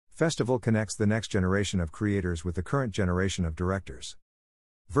Festival connects the next generation of creators with the current generation of directors.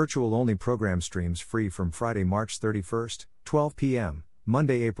 Virtual-only program streams free from Friday, March 31st, 12 p.m.,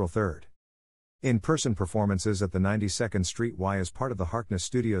 Monday, April 3rd. In-person performances at the 92nd Street Y as part of the Harkness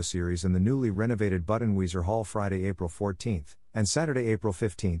Studio Series in the newly renovated Buddenweiser Hall Friday, April 14th, and Saturday, April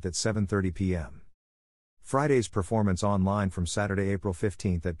 15th at 7:30 p.m. Friday's performance online from Saturday, April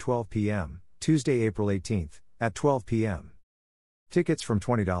 15th at 12 p.m., Tuesday, April 18th, at 12 p.m. Tickets from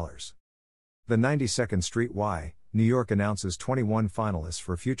 $20. The 92nd Street Y, New York announces 21 finalists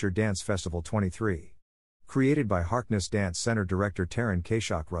for Future Dance Festival 23. Created by Harkness Dance Center director Taryn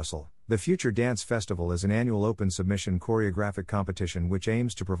Kashok Russell, the Future Dance Festival is an annual open submission choreographic competition which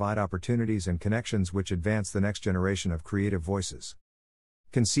aims to provide opportunities and connections which advance the next generation of creative voices.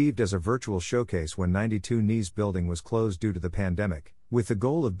 Conceived as a virtual showcase when 92 Knees building was closed due to the pandemic, with the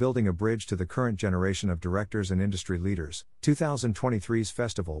goal of building a bridge to the current generation of directors and industry leaders, 2023's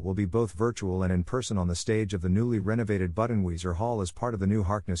festival will be both virtual and in person on the stage of the newly renovated Buddenweiser Hall as part of the new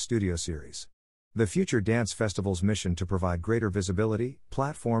Harkness Studio Series. The Future Dance Festival's mission to provide greater visibility,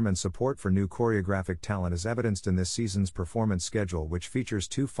 platform and support for new choreographic talent is evidenced in this season's performance schedule, which features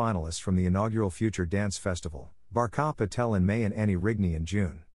 2 finalists from the inaugural Future Dance Festival, Barka Patel in May and Annie Rigney in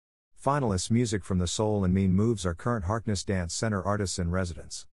June. Finalists music from The Soul and Mean Moves are current Harkness Dance Center artists in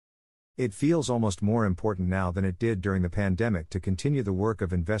residence. It feels almost more important now than it did during the pandemic to continue the work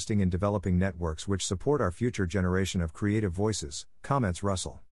of investing in developing networks which support our future generation of creative voices, comments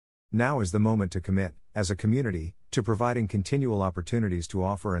Russell. Now is the moment to commit, as a community, to providing continual opportunities to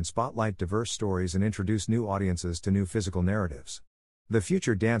offer and spotlight diverse stories and introduce new audiences to new physical narratives. The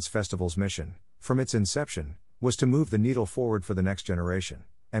Future Dance Festival's mission, from its inception, was to move the needle forward for the next generation,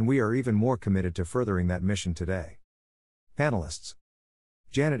 and we are even more committed to furthering that mission today. Panelists: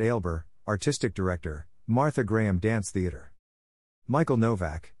 Janet Ailber, Artistic Director, Martha Graham Dance Theatre. Michael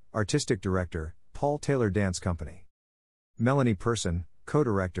Novak, Artistic Director, Paul Taylor Dance Company. Melanie Person,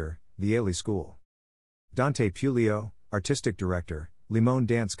 Co-Director, The Ailey School. Dante Pulio, Artistic Director, Limon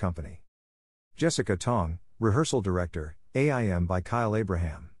Dance Company. Jessica Tong, Rehearsal Director, AIM by Kyle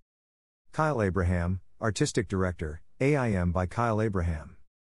Abraham. Kyle Abraham, Artistic Director, AIM by Kyle Abraham.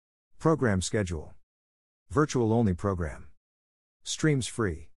 Program schedule. Virtual only program. Streams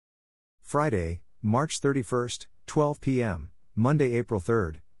free. Friday, March 31st, 12 p.m., Monday, April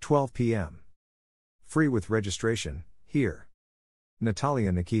 3rd, 12 p.m. Free with registration, here.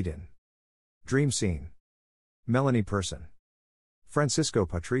 Natalia Nikitin. Dream Scene. Melanie Person. Francisco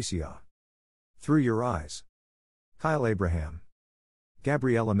Patricio. Through Your Eyes. Kyle Abraham.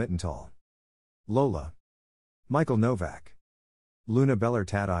 Gabriella Mittenthal. Lola. Michael Novak. Luna Beller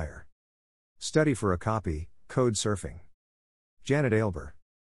Tadier. Study for a Copy, Code Surfing. Janet Ailber.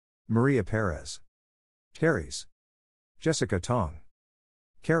 Maria Perez. Terry's. Jessica Tong.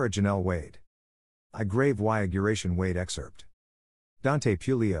 Cara Janelle Wade. I Grave Wyaguration Wade excerpt. Dante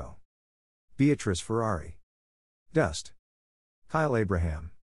Pulio. Beatrice Ferrari. Dust. Kyle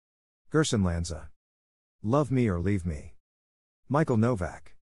Abraham. Gerson Lanza. Love Me or Leave Me. Michael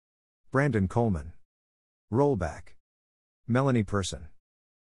Novak. Brandon Coleman. Rollback. Melanie Person.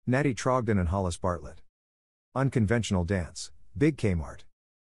 Natty Trogdon and Hollis Bartlett. Unconventional Dance, Big Kmart.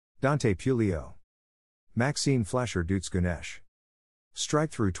 Dante Pulio. Maxine Flasher Dutz Gunesh. Strike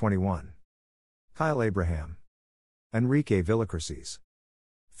Through 21. Kyle Abraham. Enrique Villacrucis.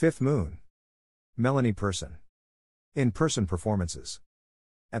 Fifth Moon. Melanie Person. In-person performances.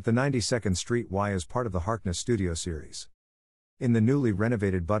 At the 92nd Street Y as part of the Harkness Studio Series. In the newly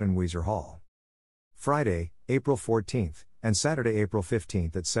renovated Buddenweiser Hall. Friday, April 14th, and Saturday, April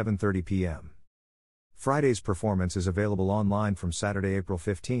 15th at 7:30 p.m. Friday's performance is available online from Saturday, April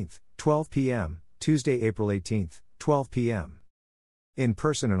 15th, 12 p.m., Tuesday, April 18th, 12 p.m.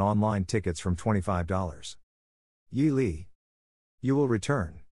 In-person and online tickets from $25. Yi Lee. You Will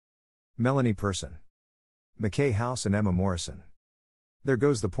Return. Melanie Person. McKay House and Emma Morrison. There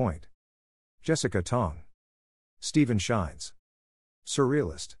Goes the Point. Jessica Tong. Stephen Shines.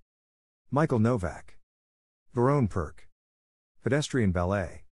 Surrealist. Michael Novak. Verone Perk. Pedestrian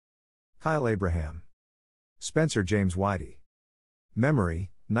Ballet. Kyle Abraham. Spencer James Whitey.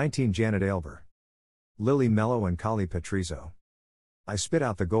 Memory, 19 Janet Ailber. Lily Mello and Kali Petrizo. I Spit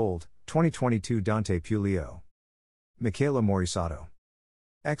Out the Gold, 2022 Dante Pulio. Michaela Morisato.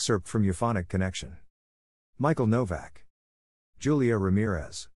 Excerpt from Euphonic Connection. Michael Novak. Julia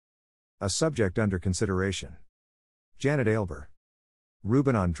Ramirez. A Subject Under Consideration. Janet Ailber.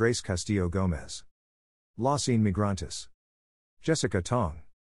 Ruben Andres Castillo Gomez. Los Inmigrantes. Jessica Tong.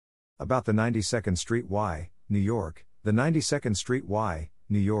 About the 92nd Street Y, New York. The 92nd Street Y,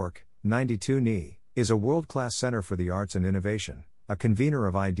 New York, 92 NY, is a world-class center for the arts and innovation, a convener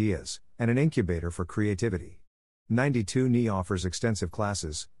of ideas, and an incubator for creativity. 92NE offers extensive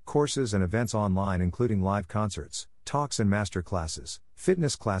classes, courses, and events online, including live concerts, talks and master classes,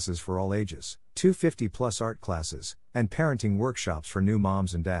 fitness classes for all ages, 250+ art classes, and parenting workshops for new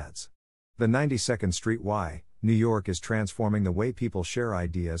moms and dads. The 92nd Street Y, New York is transforming the way people share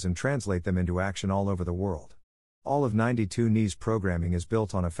ideas and translate them into action all over the world. All of 92NE's programming is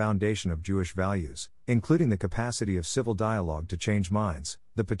built on a foundation of Jewish values, including the capacity of civil dialogue to change minds,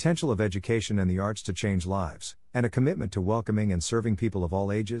 the potential of education and the arts to change lives, and a commitment to welcoming and serving people of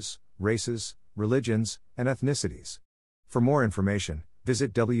all ages, races, religions, and ethnicities. For more information,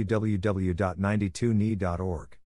 visit www.92ne.org.